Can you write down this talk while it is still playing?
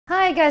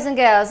Hi guys and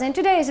girls, in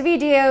today's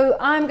video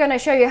I'm gonna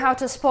show you how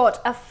to spot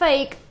a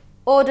fake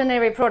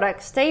ordinary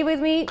product. Stay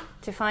with me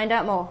to find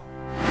out more.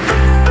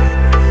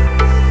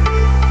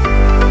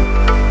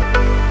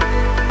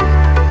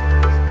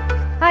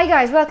 Hi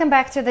guys, welcome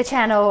back to the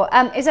channel.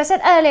 As I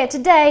said earlier,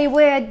 today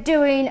we're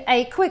doing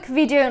a quick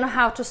video on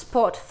how to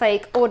spot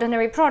fake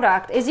ordinary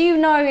product. As you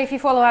know, if you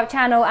follow our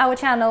channel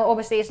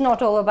obviously is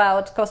not all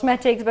about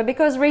cosmetics, but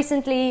because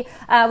recently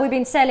we've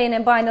been selling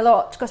and buying a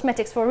lot of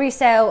cosmetics for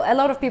resale, a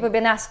lot of people have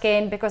been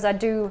asking, because I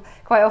do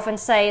quite often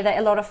say that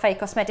a lot of fake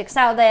cosmetics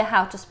out there,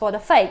 how to spot a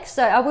fake.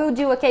 So I will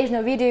do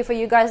occasional video for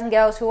you guys and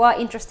girls who are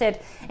interested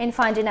in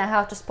finding out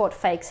how to spot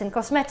fakes in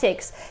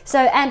cosmetics.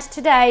 And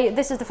today,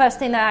 this is the first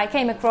thing that I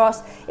came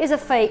across, is a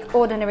fake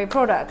ordinary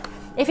product.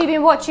 If you've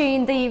been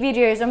watching the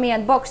videos of me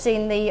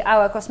unboxing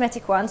our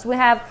cosmetic ones, we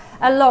have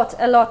a lot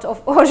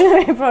of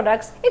ordinary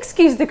products.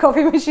 Excuse the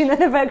coffee machine in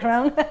the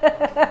background.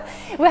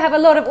 We have a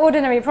lot of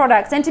ordinary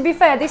products, and to be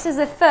fair, this is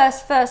the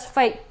first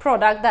fake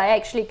product that I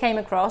actually came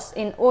across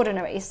in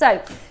ordinary. So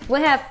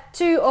we have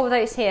two of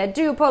those here.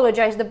 Do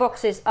apologize, the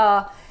boxes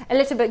are a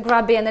little bit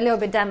grubby and a little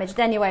bit damaged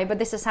anyway, but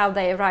this is how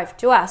they arrived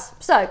to us.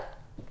 So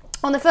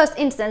on the first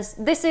instance,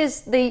 this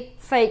is the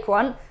fake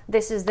one,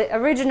 this is the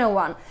original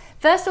one.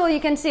 First of all, you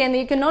can see, and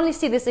you can only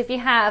see this if you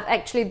have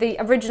actually the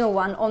original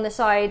one on the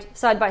side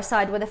by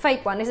side with the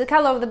fake one, is the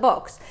color of the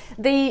box.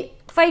 The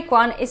fake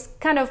one is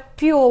kind of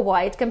pure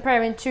white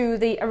comparing to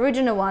the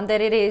original one,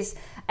 that it is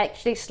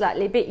actually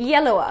slightly bit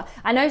yellower.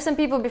 I know some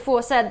people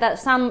before said that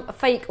some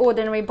fake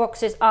ordinary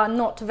boxes are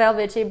not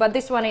velvety, but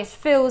this one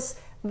feels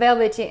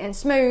velvety and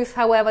smooth.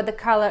 However, the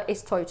color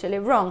is totally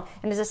wrong,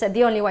 and as I said,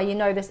 the only way you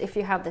know this if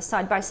you have this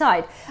side by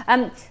side.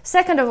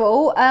 Second of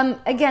all,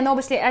 again,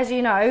 obviously, as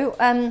you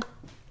know,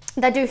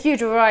 they do a huge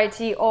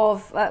variety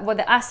of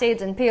the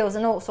acids and peels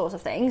and all sorts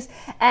of things,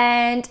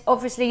 and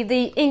obviously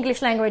the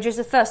English language is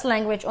the first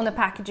language on the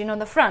packaging on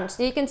the front.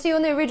 So you can see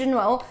on the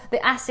original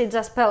the acids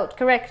are spelled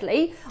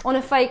correctly. On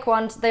the fake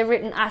ones they've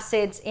written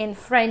acids in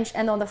French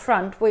and on the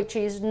front, which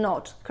is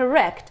not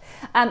correct.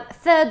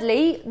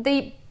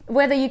 Thirdly,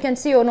 whether you can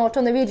see or not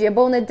on the video,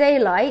 but on the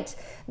daylight,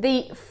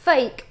 the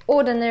fake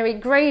ordinary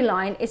grey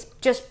line is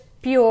just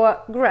pure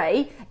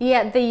grey,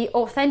 yet the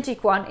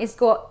authentic one has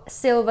got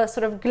silver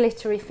sort of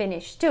glittery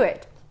finish to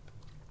it.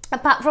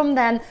 Apart from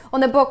then,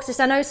 on the boxes,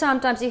 I know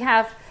sometimes you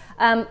have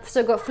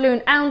got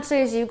fluent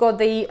ounces, you've got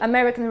the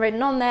American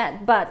written on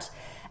that, but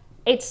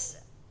it's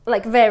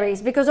like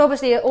varies, because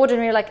obviously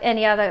ordinary, like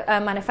any other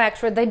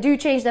manufacturer, they do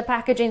change the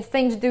packaging,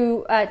 things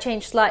do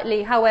change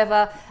slightly.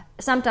 However,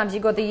 sometimes you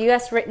got the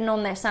US written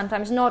on there,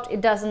 sometimes not. It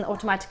doesn't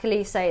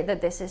automatically say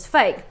that this is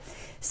fake.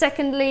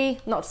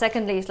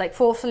 It's like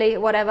fourthly,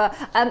 whatever.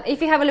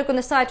 If you have a look on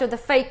the side of the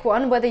fake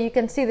one, whether you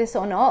can see this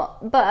or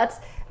not,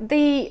 but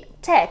the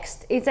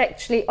text is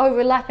actually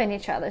overlapping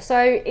each other, so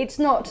it's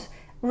not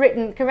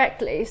written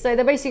correctly. So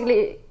they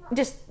basically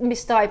just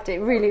mistyped it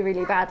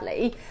really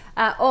badly.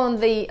 On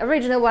the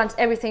original ones,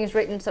 everything is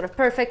written sort of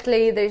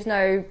perfectly. There's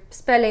no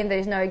spelling,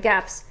 there's no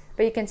gaps,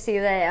 but you can see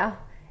there,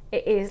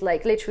 it is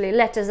like literally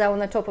letters are on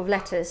the top of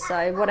letters,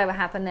 so whatever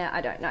happened there,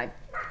 I don't know.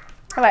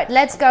 Alright,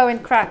 let's go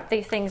and crack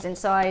these things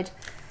inside.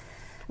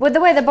 With the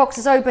way the box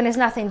is open, there's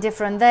nothing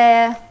different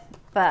there,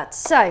 but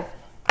so,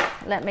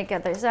 let me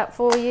get those up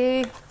for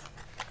you.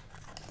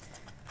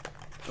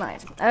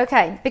 Right,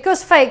 okay,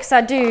 because fakes,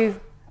 I do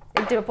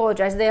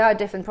apologize, they are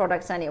different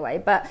products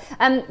anyway, but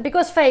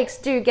because fakes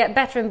do get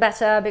better and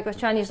better, because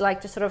Chinese like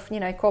to sort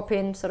of, copy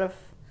and sort of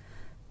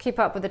keep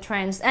up with the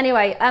trends.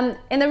 Anyway,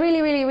 in the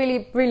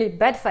really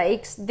bad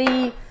fakes,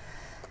 the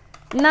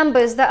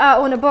numbers that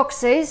are on the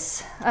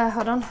boxes,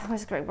 hold on,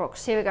 where's the correct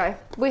box? Here we go.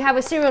 We have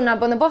a serial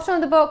number on the bottom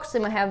of the box,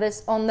 and we have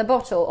this on the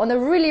bottle. On the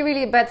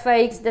really bad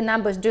fakes, the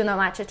numbers do not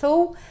match at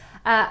all.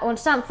 On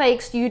some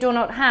fakes, you do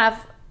not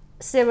have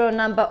serial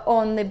number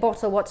on the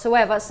bottle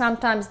whatsoever.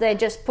 Sometimes they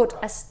just put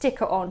a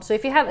sticker on. So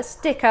if you have a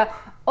sticker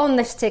on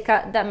the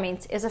sticker, that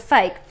means it's a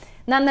fake.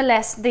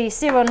 Nonetheless, the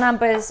serial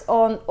numbers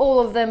on all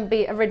of them,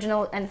 be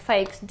original and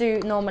fakes, do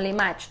normally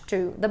match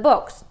to the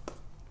box.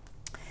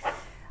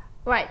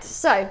 Right,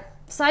 so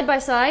side by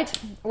side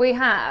we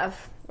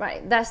have,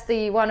 right, that's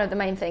one of the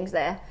main things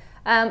there.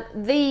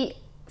 The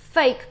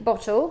fake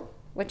bottle,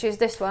 which is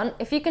this one,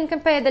 if you can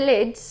compare the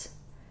lids,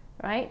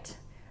 right,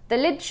 the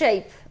lid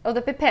shape of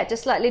the pipette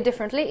is slightly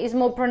differently, is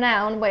more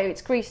pronounced where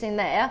it's creasing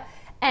there,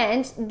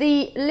 and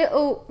the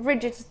little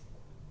ridges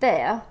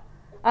there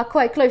are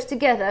quite close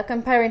together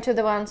comparing to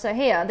the ones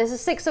here.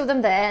 There's 6 of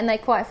them there, and they're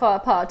quite far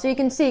apart, so you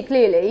can see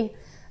clearly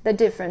the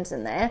difference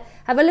in there.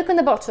 Have a look on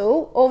the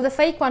bottle. All the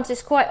fake ones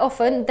is quite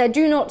often they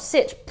do not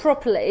sit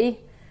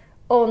properly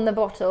on the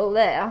bottle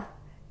there,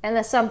 and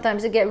then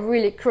sometimes they get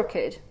really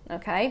crooked.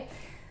 Okay.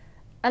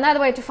 Another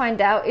way to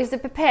find out is the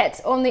pipette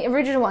on the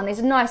original one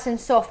is nice and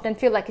soft and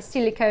feel like a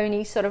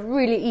silicone-y, sort of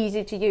really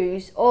easy to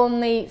use.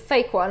 On the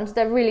fake ones,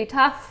 they're really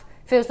tough,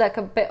 feels like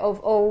a bit of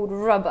old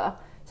rubber.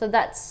 So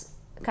that's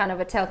kind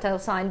of a telltale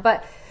sign.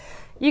 But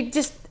you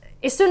just,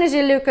 as soon as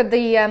you look at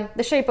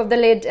the shape of the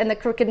lid and the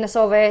crookedness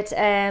of it,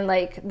 and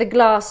like the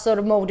glass sort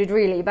of molded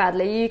really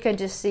badly, you can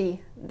just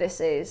see this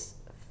is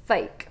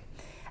fake.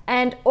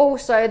 And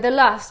also the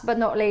last but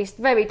not least,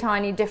 very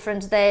tiny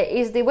difference there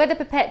is where the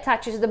pipette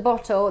touches the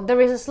bottle,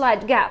 there is a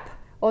slight gap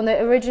on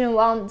the original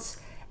ones,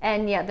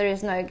 and yeah, there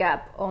is no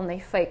gap on the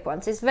fake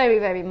ones. It's very,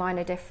 very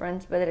minor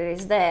difference, but it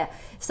is there.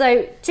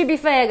 So to be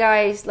fair,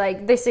 guys,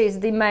 like this is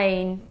the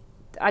main,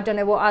 I don't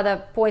know what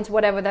other points,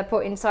 whatever they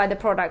put inside the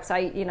products,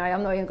 I'm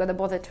not even going to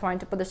bother trying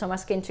to put this on my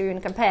skin to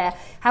and compare.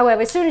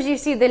 However, as soon as you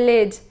see the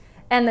lid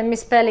and the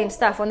misspelling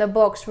stuff on the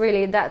box,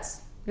 really,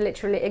 that's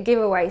literally a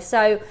giveaway.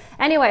 So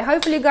anyway,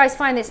 hopefully you guys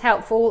find this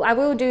helpful. I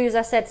will do, as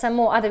I said, some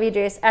more other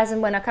videos as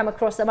and when I come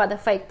across some other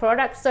fake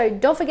products. So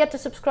don't forget to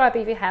subscribe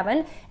if you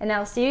haven't, and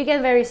I'll see you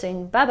again very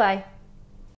soon. Bye bye.